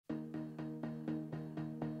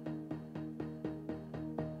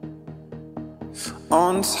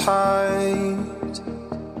on tight,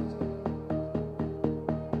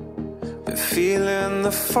 but feeling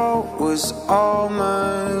the fault was all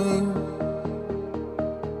mine.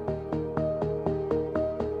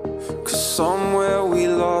 'Cause somewhere we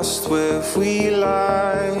lost where we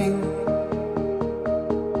lie,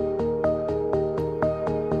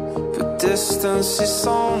 but distance is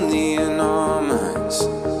only in our minds.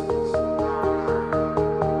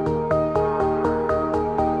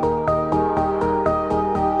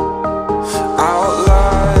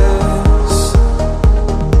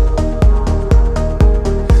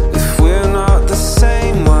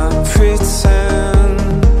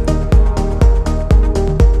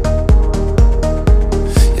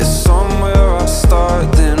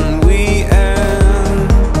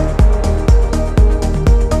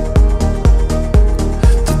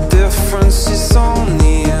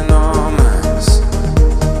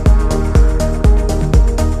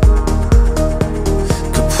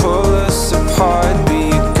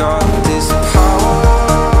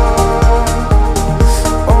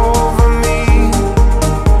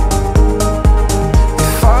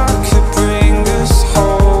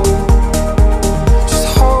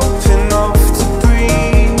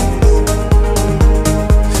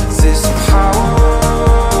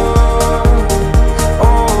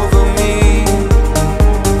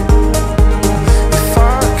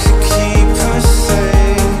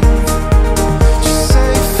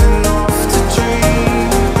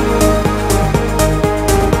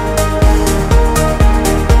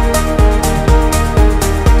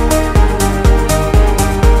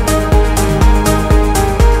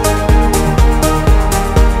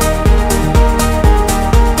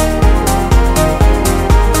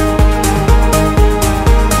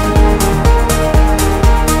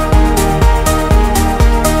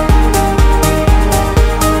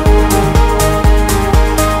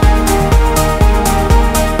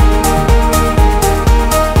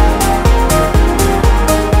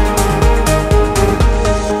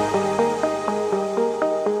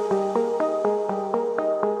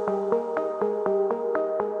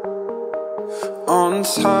 On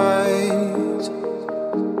tight,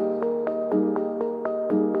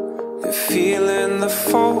 the feeling the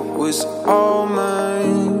fault was all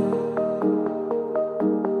mine.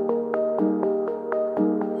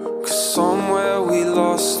 'Cause somewhere we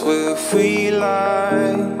lost where we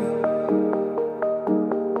lie,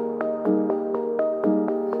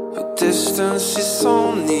 but distance is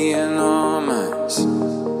only in our minds.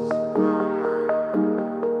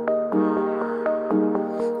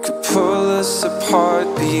 Pull us apart,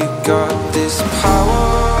 but you got this power